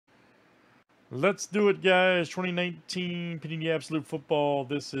Let's do it, guys. 2019 Panini Absolute Football.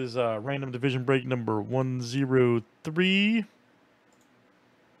 This is random division break number 103.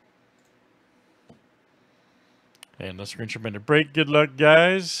 And let's screen tremendous break. Good luck,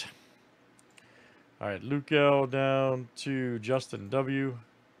 guys. All right, Luke L down to Justin W.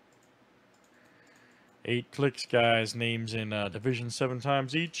 8 clicks, guys. Names in division 7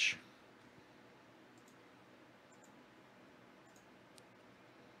 times each.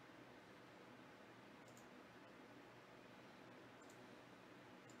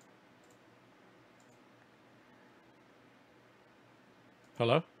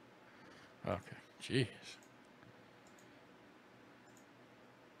 Hello? Okay. Jeez.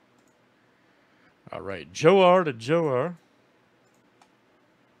 All right. Joe R to Joe R. All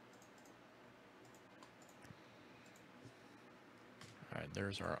right.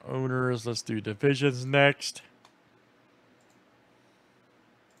 There's our owners. Let's do divisions next.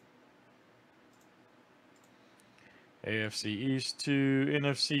 AFC East to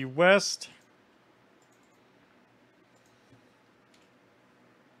NFC West.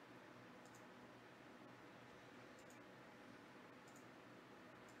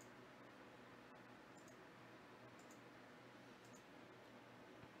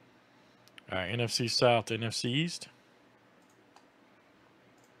 All right, NFC South to NFC East.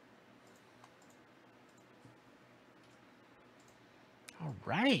 All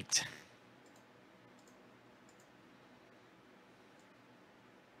right.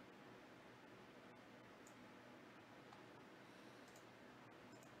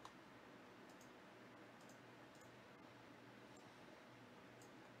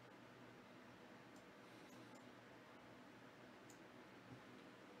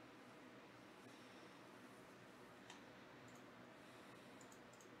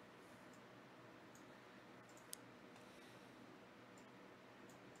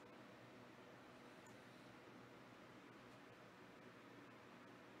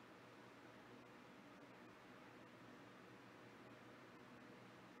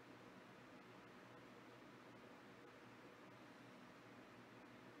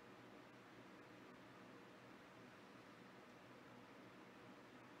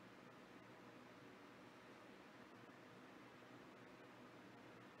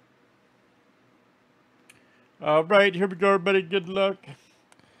 All right, here we go, everybody. Good luck.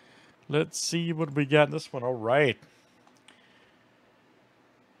 Let's see what we got in this one. All right.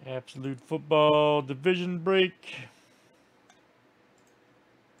 Absolute Football division break.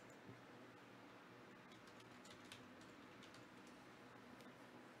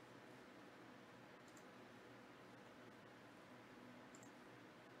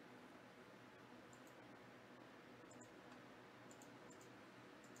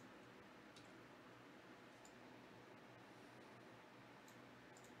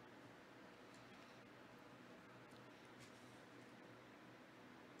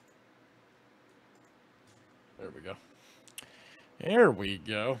 There we go. There we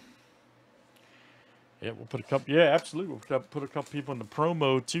go. Yeah, we'll put a couple. Yeah, absolutely. We'll put a couple people in the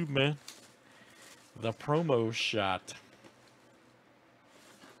promo too, man. The promo shot.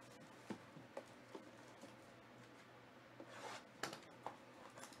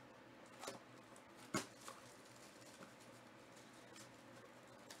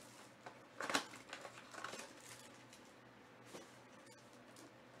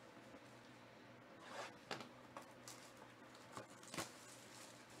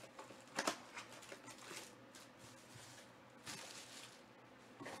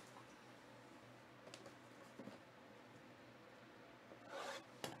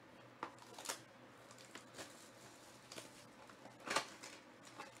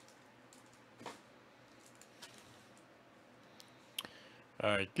 All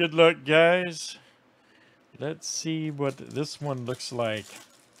right, good luck, guys. Let's see what this one looks like.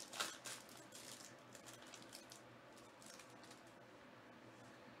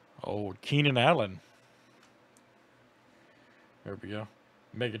 Oh, Keenan Allen. There we go.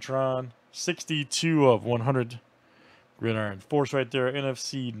 Megatron, 62 of 100. Gridiron Force right there,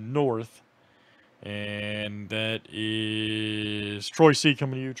 NFC North. And that is Troy C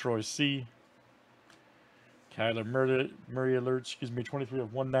coming to you, Troy C. Kyler Murray alert, 23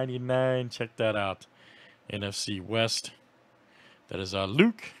 of 199. Check that out. NFC West. That is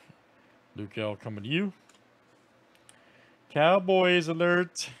Luke. Luke L coming to you. Cowboys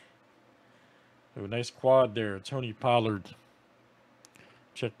alert. Oh, nice quad there. Tony Pollard.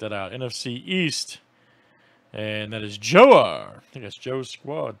 Check that out. NFC East. And that is Joa. I think that's Joe's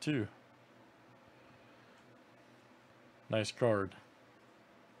squad, too. Nice card.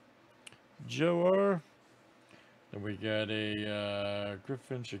 Joa. Then we got a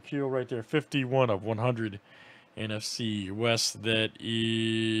Griffin Shaquille right there, 51 of 100. NFC West. That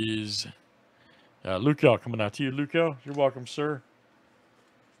is Luke L coming out to you, Luke L. You're welcome, sir.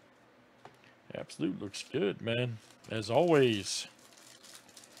 Absolute looks good, man. As always.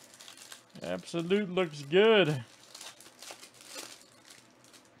 Absolute looks good.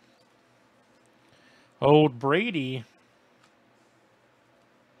 Old Brady.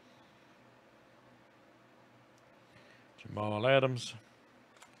 Jamal Adams.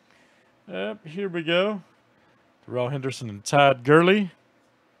 Yep, here we go. Terrell Henderson and Todd Gurley.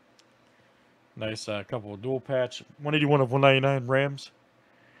 Nice couple of dual patch. 181 of 199 Rams.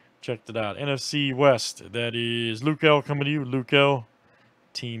 Checked it out. NFC West. That is Luke L coming to you. Luke L.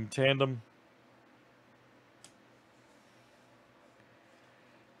 Team Tandem.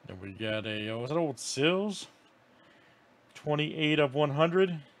 Then we got a, was it old Sills? 28 of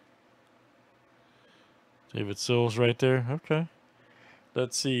 100. David Sills right there. Okay.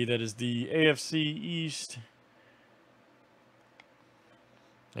 Let's see. That is the AFC East.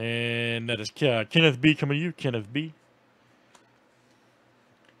 And that is Kenneth B coming to you. Kenneth B.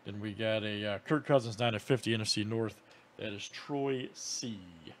 Then we got a Kirk Cousins 9 of 50 NFC North. That is Troy C.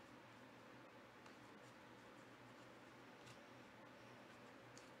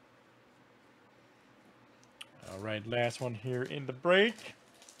 All right, last one here in the break.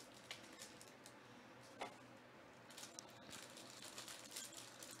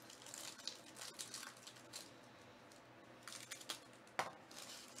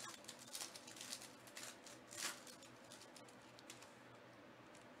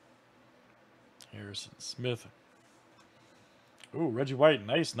 Harrison Smith. Ooh, Reggie White,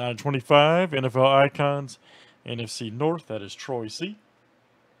 nice. 925. NFL Icons, NFC North. That is Troy C.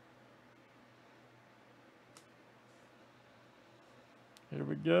 Here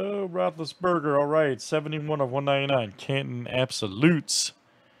we go. Roethlisberger. All right. 71 of 199. Canton Absolutes.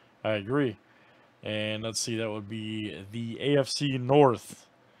 I agree. And let's see. That would be the AFC North.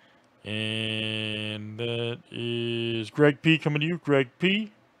 And that is Greg P coming to you. Greg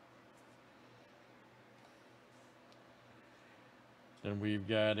P. Then we've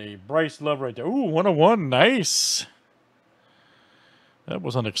got a Bryce Love right there. Ooh, 101. Nice. That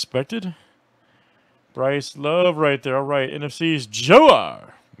was unexpected. Bryce Love right there. All right. NFC's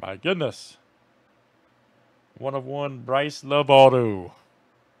Joar. My goodness. 1 of 1 Bryce Love auto.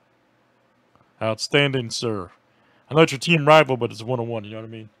 Outstanding, sir. I know it's your team rival, but it's 1 of 1. You know what I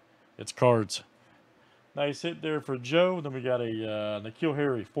mean? It's cards. Nice hit there for Joe. Then we got a N'Keal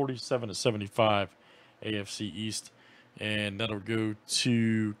Harry, 47 of 75, AFC East. And that'll go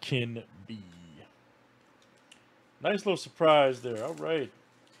to Ken B. Nice little surprise there. All right.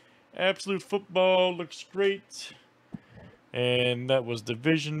 Absolute Football looks great. And that was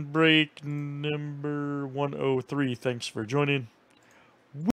Division Break number 103. Thanks for joining.